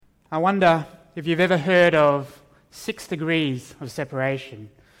I wonder if you've ever heard of 6 degrees of separation.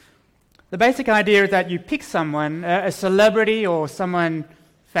 The basic idea is that you pick someone, a celebrity or someone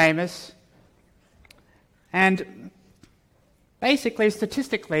famous, and basically,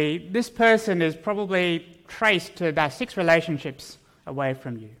 statistically, this person is probably traced to about 6 relationships away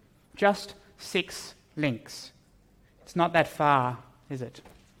from you. Just 6 links. It's not that far, is it?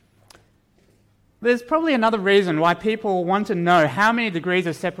 There's probably another reason why people want to know how many degrees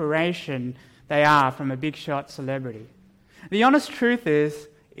of separation they are from a big shot celebrity. The honest truth is,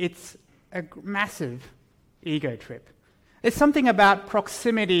 it's a massive ego trip. There's something about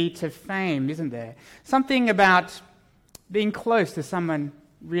proximity to fame, isn't there? Something about being close to someone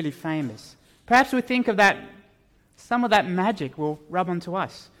really famous. Perhaps we think of that, some of that magic will rub onto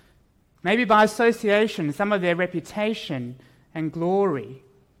us. Maybe by association, some of their reputation and glory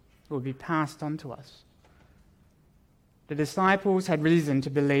will be passed on to us. The disciples had reason to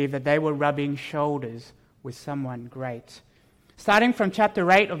believe that they were rubbing shoulders with someone great. Starting from chapter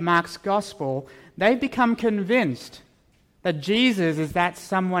 8 of Mark's Gospel, they've become convinced that Jesus is that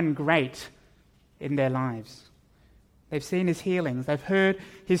someone great in their lives. They've seen his healings, they've heard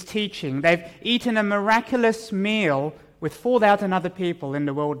his teaching, they've eaten a miraculous meal with 4,000 other people in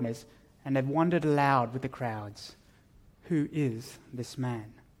the wilderness, and they've wondered aloud with the crowds, who is this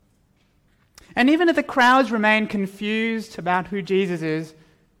man? And even if the crowds remain confused about who Jesus is,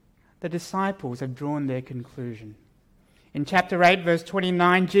 the disciples have drawn their conclusion. In chapter 8, verse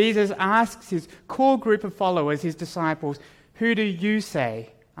 29, Jesus asks his core group of followers, his disciples, who do you say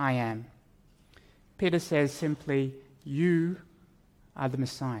I am? Peter says simply, you are the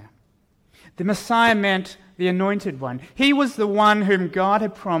Messiah. The Messiah meant the anointed one. He was the one whom God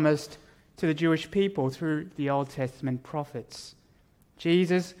had promised to the Jewish people through the Old Testament prophets.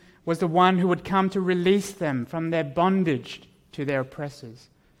 Jesus was the one who would come to release them from their bondage to their oppressors.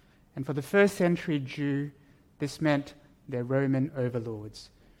 And for the first century Jew, this meant their Roman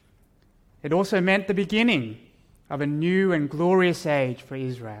overlords. It also meant the beginning of a new and glorious age for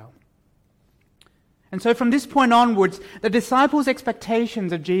Israel. And so from this point onwards, the disciples'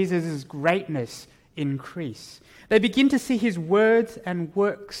 expectations of Jesus' greatness increase. They begin to see his words and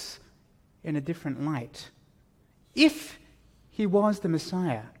works in a different light. If he was the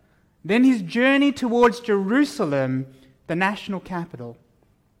Messiah, then his journey towards Jerusalem, the national capital,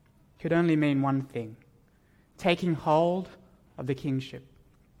 could only mean one thing: taking hold of the kingship.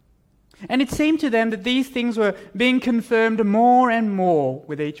 And it seemed to them that these things were being confirmed more and more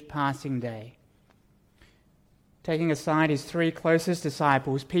with each passing day. Taking aside his 3 closest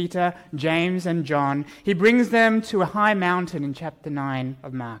disciples, Peter, James, and John, he brings them to a high mountain in chapter 9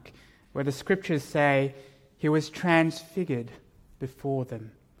 of Mark, where the scriptures say he was transfigured before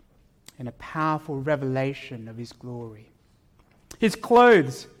them in a powerful revelation of his glory. His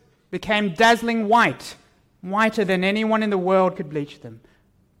clothes became dazzling white, whiter than anyone in the world could bleach them.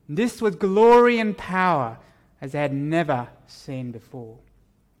 This was glory and power as they had never seen before.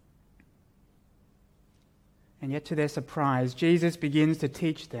 And yet to their surprise, Jesus begins to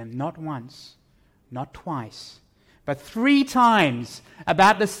teach them not once, not twice, but 3 times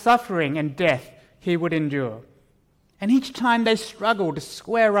about the suffering and death he would endure. And each time they struggle to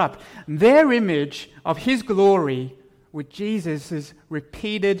square up their image of his glory with Jesus'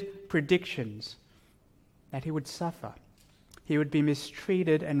 repeated predictions that he would suffer, he would be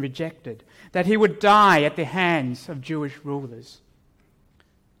mistreated and rejected, that he would die at the hands of Jewish rulers.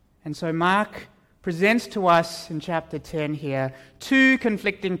 And so Mark presents to us in chapter 10 here 2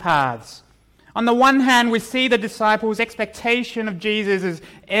 conflicting paths. On the one hand, we see the disciples' expectation of Jesus'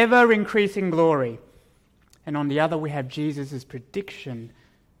 ever-increasing glory. And on the other, we have Jesus' prediction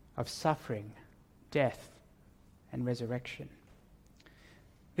of suffering, death, and resurrection.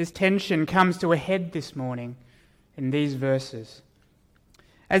 This tension comes to a head this morning in these verses.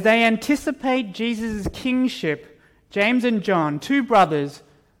 As they anticipate Jesus' kingship, James and John, 2 brothers,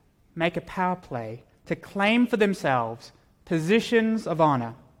 make a power play to claim for themselves positions of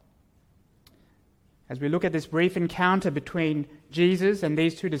honor. As we look at this brief encounter between Jesus and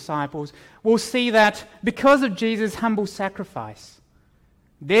these 2 disciples, we'll see that because of Jesus' humble sacrifice,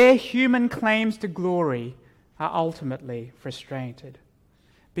 their human claims to glory are ultimately frustrated.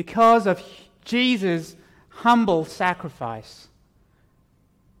 Because of Jesus' humble sacrifice,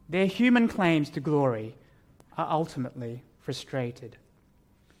 their human claims to glory are ultimately frustrated.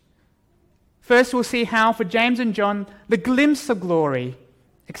 First, we'll see how, for James and John, the glimpse of glory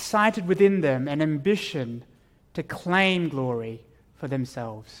excited within them an ambition to claim glory for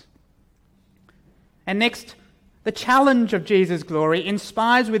themselves. And next, the challenge of Jesus' glory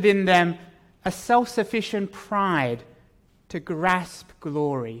inspires within them a self-sufficient pride to grasp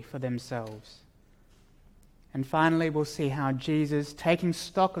glory for themselves. And finally, we'll see how Jesus, taking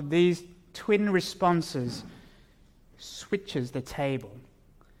stock of these twin responses, switches the table.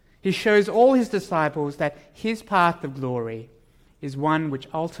 He shows all his disciples that his path of glory is one which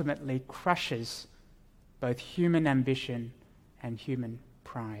ultimately crushes both human ambition and human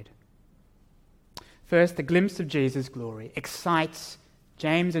pride. First, the glimpse of Jesus' glory excites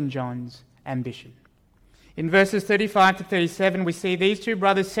James and John's ambition. In verses 35 to 37, we see these two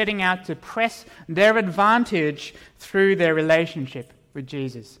brothers setting out to press their advantage through their relationship with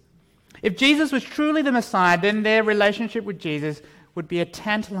Jesus. If Jesus was truly the Messiah, then their relationship with Jesus would be a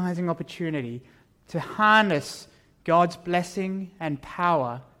tantalizing opportunity to harness God's blessing and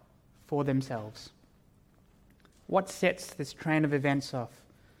power for themselves. What sets this train of events off?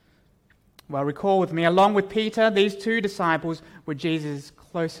 Well, recall with me, along with Peter, these two disciples were Jesus'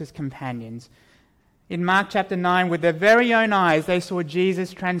 closest companions. In Mark chapter 9, with their very own eyes, they saw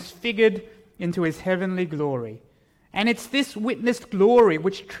Jesus transfigured into his heavenly glory. And it's this witnessed glory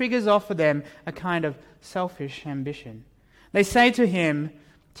which triggers off for them a kind of selfish ambition. They say to him,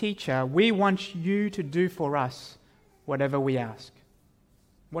 "Teacher, we want you to do for us whatever we ask."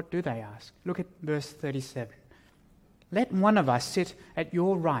 What do they ask? Look at verse 37. "Let one of us sit at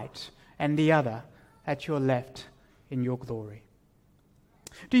your right and the other at your left in your glory."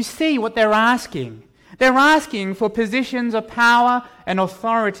 Do you see what they're asking? They're asking for positions of power and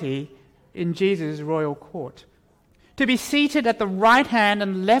authority in Jesus' royal court. To be seated at the right hand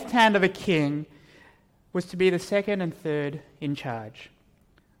and left hand of a king was to be the second and third in charge.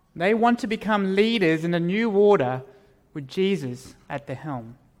 They want to become leaders in a new order with Jesus at the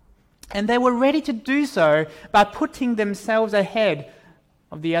helm. And they were ready to do so by putting themselves ahead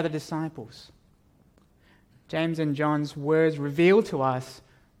of the other disciples. James and John's words reveal to us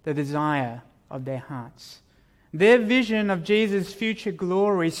the desire of their hearts. Their vision of Jesus' future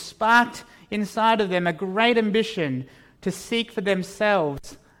glory sparked inside of them a great ambition to seek for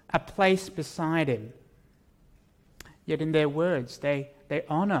themselves a place beside him. Yet in their words, they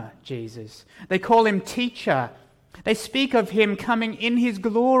honor Jesus. They call him teacher. They speak of him coming in his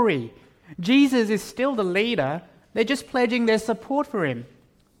glory. Jesus is still the leader. They're just pledging their support for him.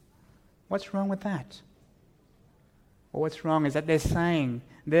 What's wrong with that? Well, what's wrong is that they're saying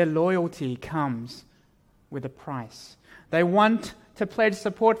their loyalty comes with a price. They want to pledge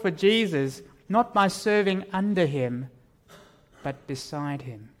support for Jesus not by serving under him, but beside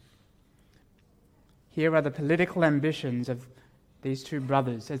him. Here are the political ambitions of these two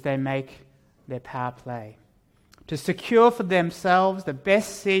brothers as they make their power play. To secure for themselves the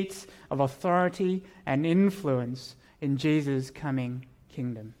best seats of authority and influence in Jesus' coming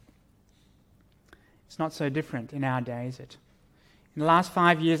kingdom. It's not so different in our day, is it? In the last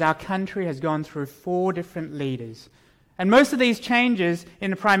 5 years, our country has gone through 4 different leaders. And most of these changes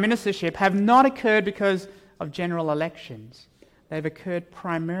in the prime ministership have not occurred because of general elections. They've occurred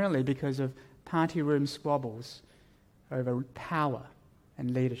primarily because of party room squabbles over power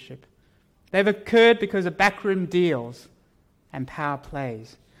and leadership. They've occurred because of backroom deals and power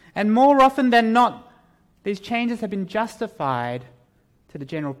plays. And more often than not, these changes have been justified to the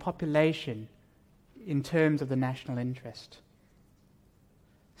general population in terms of the national interest.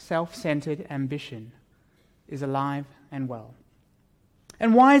 Self-centered ambition is alive and well.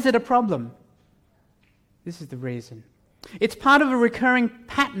 And why is it a problem? This is the reason. It's part of a recurring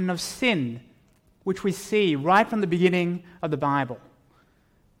pattern of sin which we see right from the beginning of the Bible.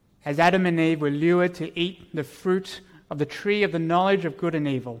 As Adam and Eve were lured to eat the fruit of the tree of the knowledge of good and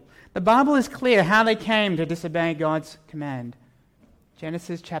evil, the Bible is clear how they came to disobey God's command.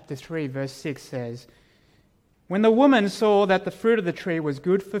 Genesis chapter 3 verse 6 says, "When the woman saw that the fruit of the tree was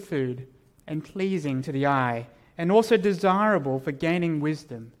good for food and pleasing to the eye and also desirable for gaining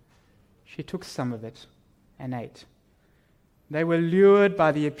wisdom, she took some of it and ate." They were lured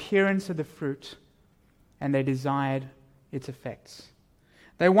by the appearance of the fruit and they desired its effects.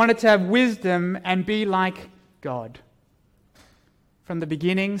 They wanted to have wisdom and be like God. From the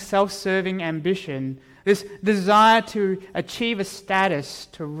beginning, self-serving ambition, this desire to achieve a status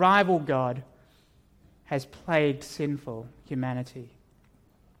to rival God, has plagued sinful humanity.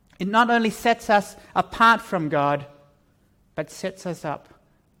 It not only sets us apart from God, but sets us up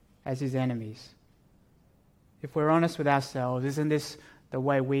as his enemies. If we're honest with ourselves, isn't this the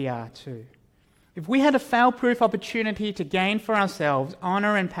way we are too? If we had a fail-proof opportunity to gain for ourselves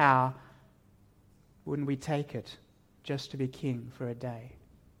honor and power, wouldn't we take it just to be king for a day?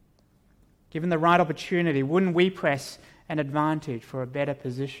 Given the right opportunity, wouldn't we press an advantage for a better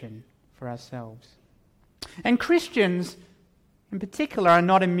position for ourselves? And Christians, in particular, are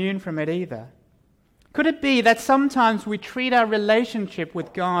not immune from it either. Could it be that sometimes we treat our relationship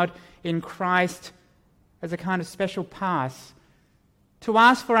with God in Christ as a kind of special pass to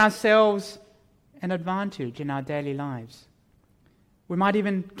ask for ourselves an advantage in our daily lives? We might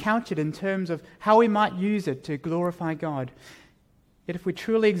even couch it in terms of how we might use it to glorify God. Yet if we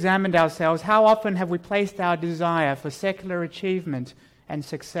truly examined ourselves, how often have we placed our desire for secular achievement and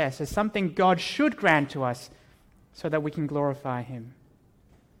success as something God should grant to us so that we can glorify Him?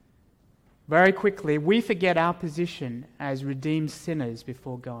 Very quickly, we forget our position as redeemed sinners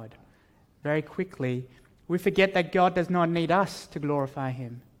before God. Very quickly, we forget that God does not need us to glorify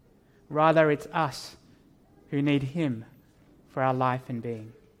Him. Rather, it's us who need Him for our life and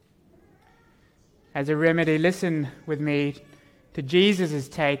being. As a remedy, listen with me to Jesus'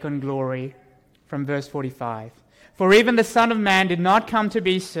 take on glory from verse 45. For even the Son of Man did not come to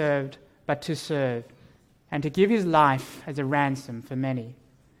be served, but to serve, and to give His life as a ransom for many.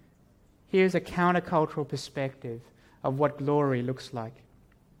 Here's a countercultural perspective of what glory looks like.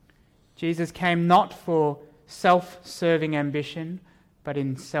 Jesus came not for self-serving ambition, but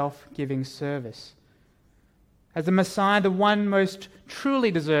in self-giving service. As the Messiah, the one most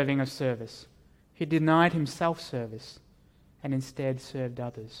truly deserving of service, He denied Himself service and instead served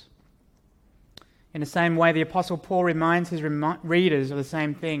others. In the same way, the Apostle Paul reminds his readers of the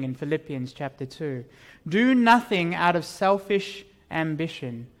same thing in Philippians chapter 2. Do nothing out of selfish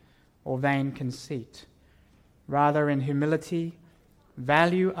ambition or vain conceit. Rather, in humility,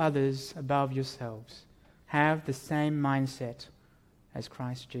 value others above yourselves. Have the same mindset as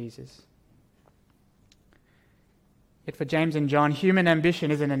Christ Jesus. Yet for James and John, human ambition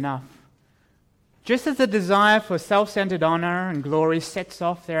isn't enough. Just as the desire for self-centered honor and glory sets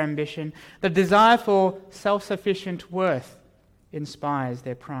off their ambition, the desire for self-sufficient worth inspires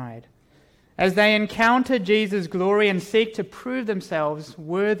their pride. As they encounter Jesus' glory and seek to prove themselves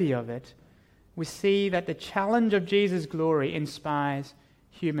worthy of it, we see that the challenge of Jesus' glory inspires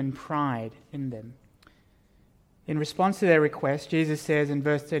human pride in them. In response to their request, Jesus says in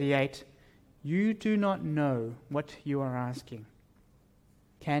verse 38, "You do not know what you are asking.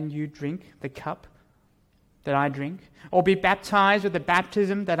 Can you drink the cup that I drink, or be baptized with the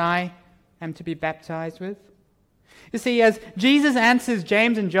baptism that I am to be baptized with?" You see, as Jesus answers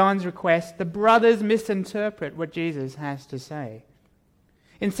James and John's request, the brothers misinterpret what Jesus has to say.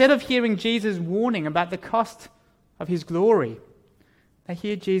 Instead of hearing Jesus' warning about the cost of His glory, they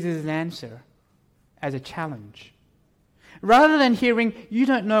hear Jesus' answer as a challenge. Rather than hearing, "You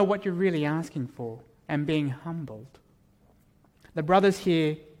don't know what you're really asking for," and being humbled, the brothers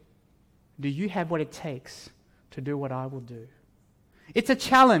hear, "Do you have what it takes to do what I will do?" It's a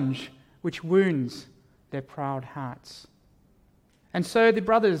challenge which wounds their proud hearts. And so the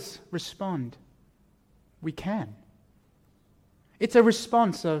brothers respond, "We can." It's a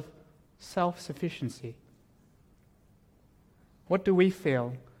response of self-sufficiency. What do we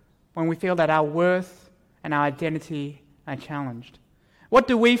feel when we feel that our worth and our identity are challenged? What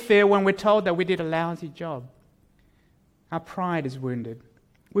do we feel when we're told that we did a lousy job? Our pride is wounded.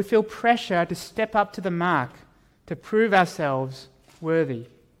 We feel pressure to step up to the mark, to prove ourselves worthy.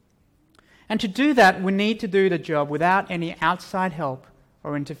 And to do that, we need to do the job without any outside help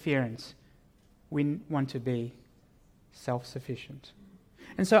or interference. We want to be self-sufficient.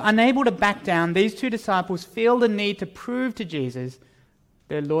 And so, unable to back down, these two disciples feel the need to prove to Jesus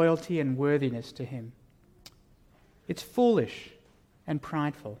their loyalty and worthiness to Him. It's foolish and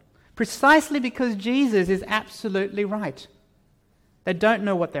prideful, precisely because Jesus is absolutely right. They don't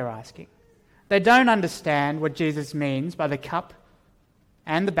know what they're asking. They don't understand what Jesus means by the cup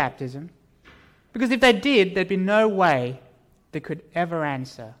and the baptism, because if they did, there'd be no way they could ever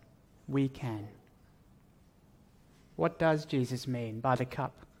answer, "We can." What does Jesus mean by the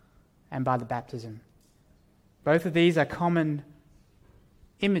cup and by the baptism? Both of these are common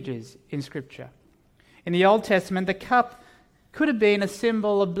images in Scripture. In the Old Testament, the cup could have been a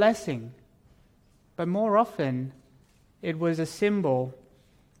symbol of blessing, but more often it was a symbol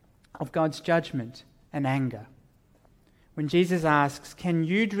of God's judgment and anger. When Jesus asks, "Can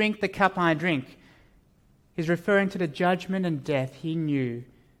you drink the cup I drink?" He's referring to the judgment and death He knew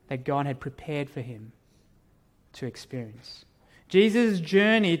that God had prepared for Him to experience. Jesus'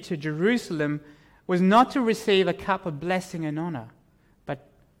 journey to Jerusalem was not to receive a cup of blessing and honor, but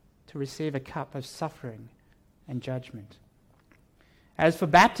to receive a cup of suffering and judgment. As for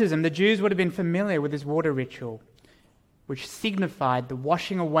baptism, the Jews would have been familiar with this water ritual, which signified the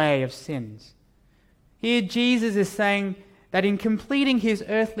washing away of sins. Here Jesus is saying that in completing His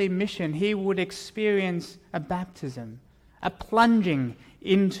earthly mission, He would experience a baptism, a plunging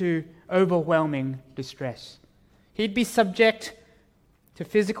into overwhelming distress. He'd be subject to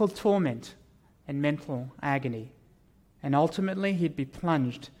physical torment and mental agony. And ultimately, he'd be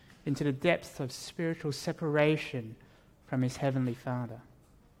plunged into the depths of spiritual separation from his heavenly Father.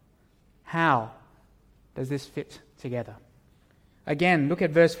 How does this fit together? Again, look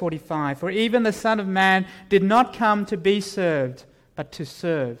at verse 45. For even the Son of Man did not come to be served, but to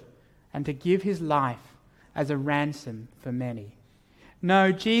serve, and to give his life as a ransom for many.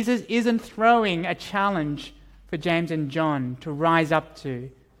 No, Jesus isn't throwing a challenge for James and John to rise up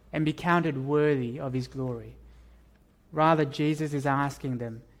to and be counted worthy of his glory. Rather, Jesus is asking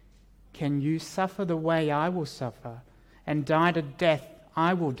them, can you suffer the way I will suffer and die the death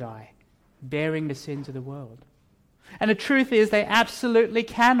I will die, bearing the sins of the world? And the truth is they absolutely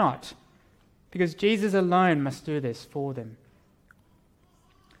cannot, because Jesus alone must do this for them.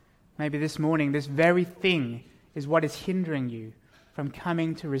 Maybe this morning, this very thing is what is hindering you from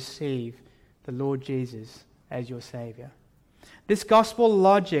coming to receive the Lord Jesus as your Saviour. This gospel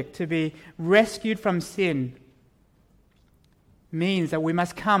logic to be rescued from sin means that we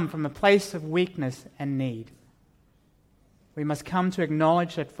must come from a place of weakness and need. We must come to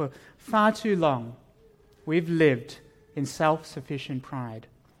acknowledge that for far too long we've lived in self-sufficient pride.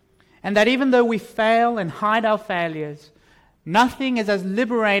 And that even though we fail and hide our failures, nothing is as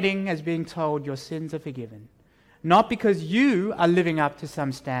liberating as being told your sins are forgiven. Not because you are living up to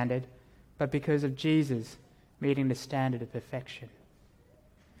some standard, but because of Jesus meeting the standard of perfection.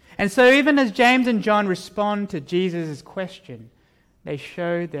 And so even as James and John respond to Jesus' question, they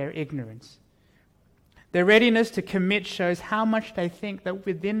show their ignorance. Their readiness to commit shows how much they think that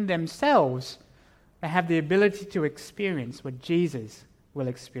within themselves they have the ability to experience what Jesus will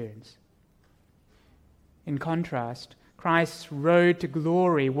experience. In contrast, Christ's road to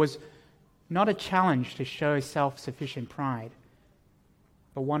glory was not a challenge to show self-sufficient pride,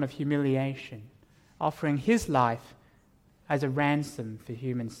 but one of humiliation, offering his life as a ransom for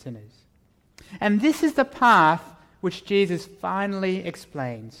human sinners. And this is the path which Jesus finally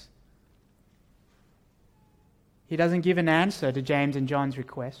explains. He doesn't give an answer to James and John's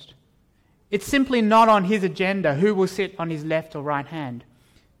request. It's simply not on his agenda who will sit on his left or right hand.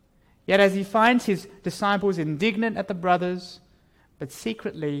 Yet as he finds his disciples indignant at the brothers, but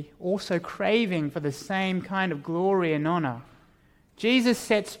secretly also craving for the same kind of glory and honor, Jesus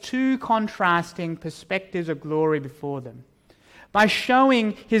sets two contrasting perspectives of glory before them. By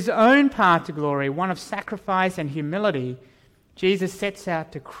showing his own path to glory, one of sacrifice and humility, Jesus sets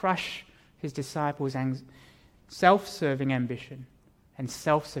out to crush his disciples' self-serving ambition and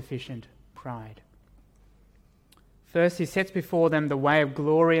self-sufficient pride. First, he sets before them the way of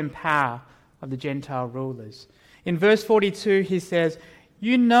glory and power of the Gentile rulers. In verse 42, he says,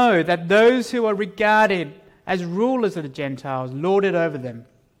 "You know that those who are regarded as rulers of the Gentiles lord it over them,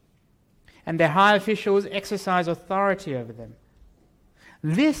 and their high officials exercise authority over them."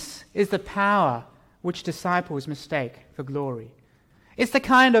 This is the power which disciples mistake for glory. It's the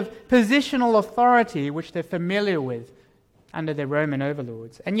kind of positional authority which they're familiar with under their Roman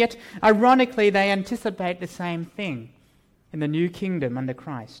overlords. And yet, ironically, they anticipate the same thing in the new kingdom under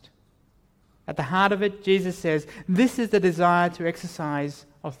Christ. At the heart of it, Jesus says, this is the desire to exercise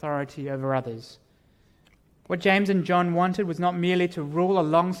authority over others. What James and John wanted was not merely to rule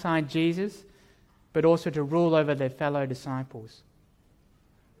alongside Jesus, but also to rule over their fellow disciples.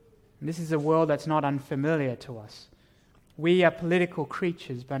 And this is a world that's not unfamiliar to us. We are political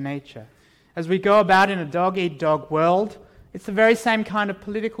creatures by nature. As we go about in a dog-eat-dog world, it's the very same kind of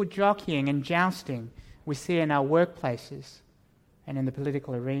political jockeying and jousting we see in our workplaces and in the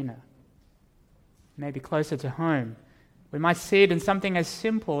political arena. Maybe closer to home, we might see it in something as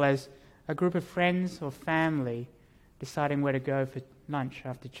simple as a group of friends or family deciding where to go for lunch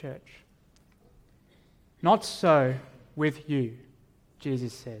after church. Not so with you,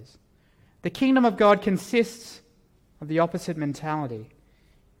 Jesus says. The kingdom of God consists of the opposite mentality.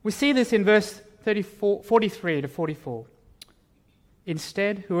 We see this in verse 43 to 44.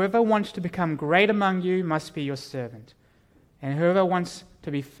 Instead, whoever wants to become great among you must be your servant, and whoever wants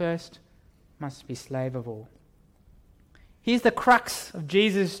to be first must be slave of all. Here's the crux of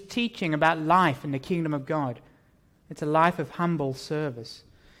Jesus' teaching about life in the kingdom of God. It's a life of humble service.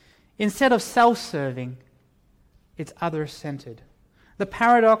 Instead of self-serving, it's other-centered. The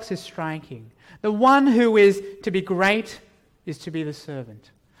paradox is striking. The one who is to be great is to be the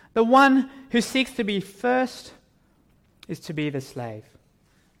servant. The one who seeks to be first is to be the slave.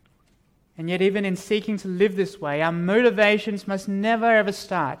 And yet even in seeking to live this way, our motivations must never ever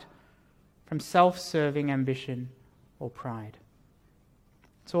start from self-serving ambition or pride.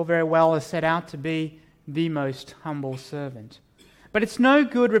 It's all very well to set out to be the most humble servant. But it's no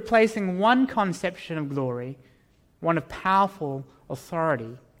good replacing one conception of glory, one of powerful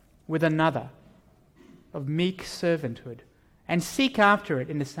authority, with another, of meek servanthood and seek after it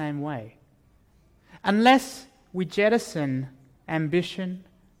in the same way. Unless we jettison ambition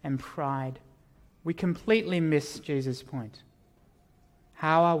and pride, we completely miss Jesus' point.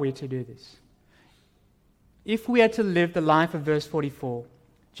 How are we to do this? If we are to live the life of verse 44,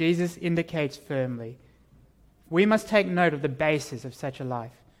 Jesus indicates firmly, we must take note of the basis of such a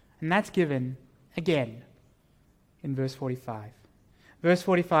life. And that's given again in verse 45. Verse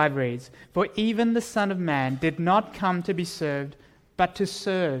 45 reads, "For even the Son of Man did not come to be served, but to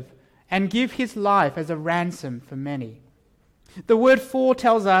serve, and give his life as a ransom for many." The word "for"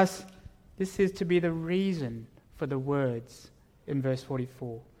 tells us this is to be the reason for the words in verse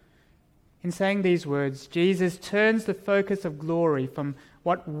 44. In saying these words, Jesus turns the focus of glory from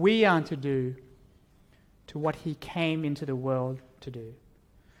what we are to do to what he came into the world to do.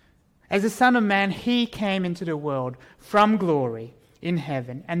 As the Son of Man, he came into the world from glory in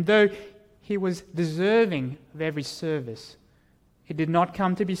heaven, and though he was deserving of every service, he did not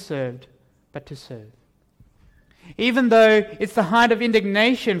come to be served, but to serve. Even though it's the height of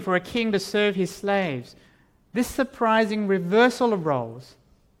indignation for a king to serve his slaves, this surprising reversal of roles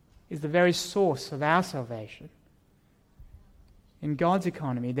is the very source of our salvation. In God's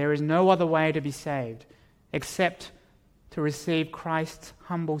economy, there is no other way to be saved except to receive Christ's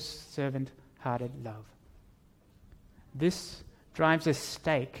humble servant-hearted love. This drives a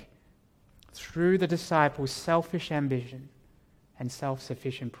stake through the disciples' selfish ambition and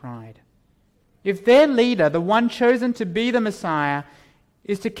self-sufficient pride. If their leader, the one chosen to be the Messiah,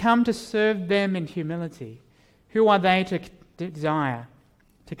 is to come to serve them in humility, who are they to desire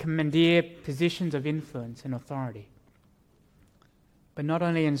to commandeer positions of influence and authority? But not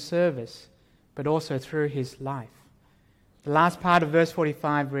only in service, but also through his life. The last part of verse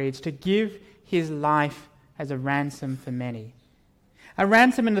 45 reads, "To give his life as a ransom for many." A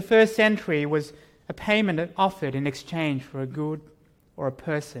ransom in the first century was a payment offered in exchange for a good or a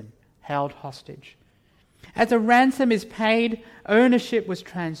person held hostage. As a ransom is paid, ownership was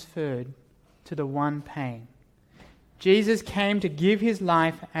transferred to the one paying. Jesus came to give his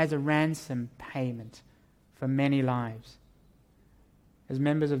life as a ransom payment for many lives. As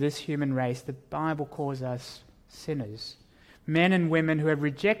members of this human race, the Bible calls us sinners, men and women who have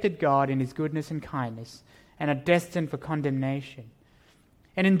rejected God in his goodness and kindness and are destined for condemnation.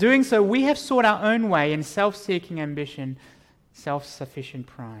 And in doing so, we have sought our own way in self-seeking ambition, self-sufficient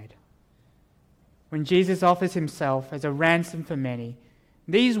pride. When Jesus offers himself as a ransom for many,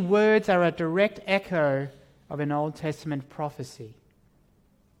 these words are a direct echo of an Old Testament prophecy.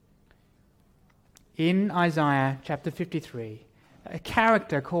 In Isaiah chapter 53, a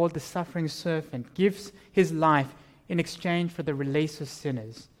character called the suffering servant gives his life in exchange for the release of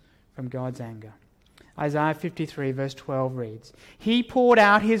sinners from God's anger. Isaiah 53 verse 12 reads, "He poured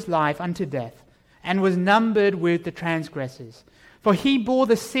out his life unto death, and was numbered with the transgressors. For he bore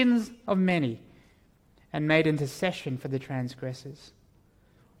the sins of many, and made intercession for the transgressors."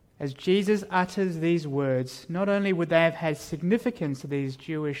 As Jesus utters these words, not only would they have had significance to these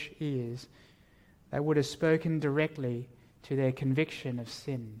Jewish ears, they would have spoken directly to their conviction of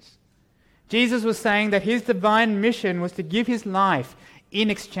sins. Jesus was saying that his divine mission was to give his life in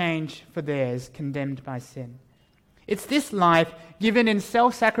exchange for theirs condemned by sin. It's this life given in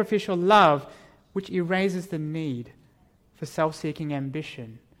self-sacrificial love which erases the need for self-seeking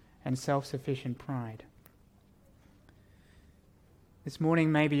ambition and self-sufficient pride. This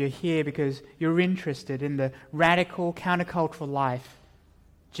morning maybe you're here because you're interested in the radical countercultural life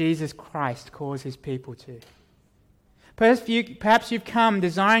Jesus Christ calls his people to. Perhaps you've come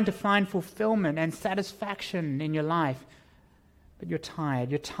desiring to find fulfillment and satisfaction in your life, but you're tired.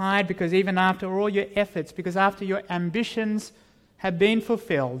 You're tired because even after all your efforts, because after your ambitions have been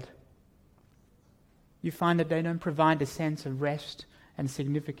fulfilled, you find that they don't provide the sense of rest and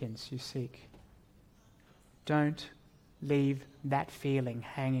significance you seek. Don't leave that feeling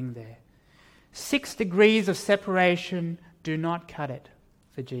hanging there. 6 degrees of separation do not cut it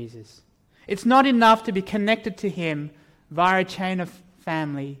for Jesus. It's not enough to be connected to him via a chain of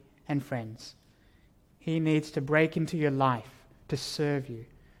family and friends. He needs to break into your life to serve you,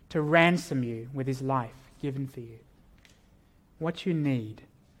 to ransom you with his life given for you. What you need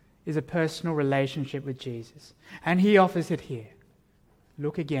is a personal relationship with Jesus, and he offers it here.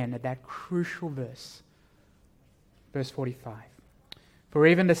 Look again at that crucial verse. Verse 45. "For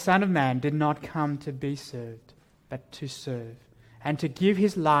even the Son of Man did not come to be served, but to serve, and to give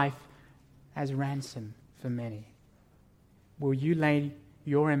his life as ransom for many." Will you lay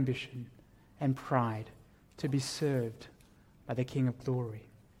your ambition and pride to be served by the King of Glory?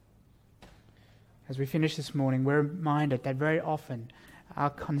 As we finish this morning, we're reminded that very often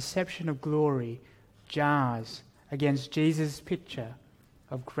our conception of glory jars against Jesus' picture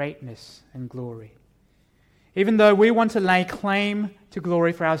of greatness and glory. Even though we want to lay claim to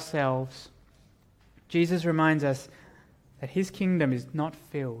glory for ourselves, Jesus reminds us that his kingdom is not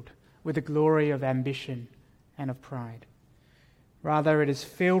filled with the glory of ambition and of pride. Rather, it is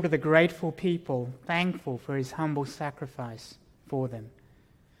filled with a grateful people, thankful for his humble sacrifice for them.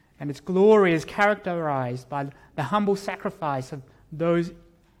 And its glory is characterized by the humble sacrifice of those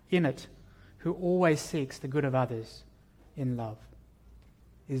in it who always seeks the good of others in love.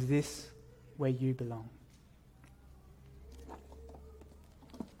 Is this where you belong?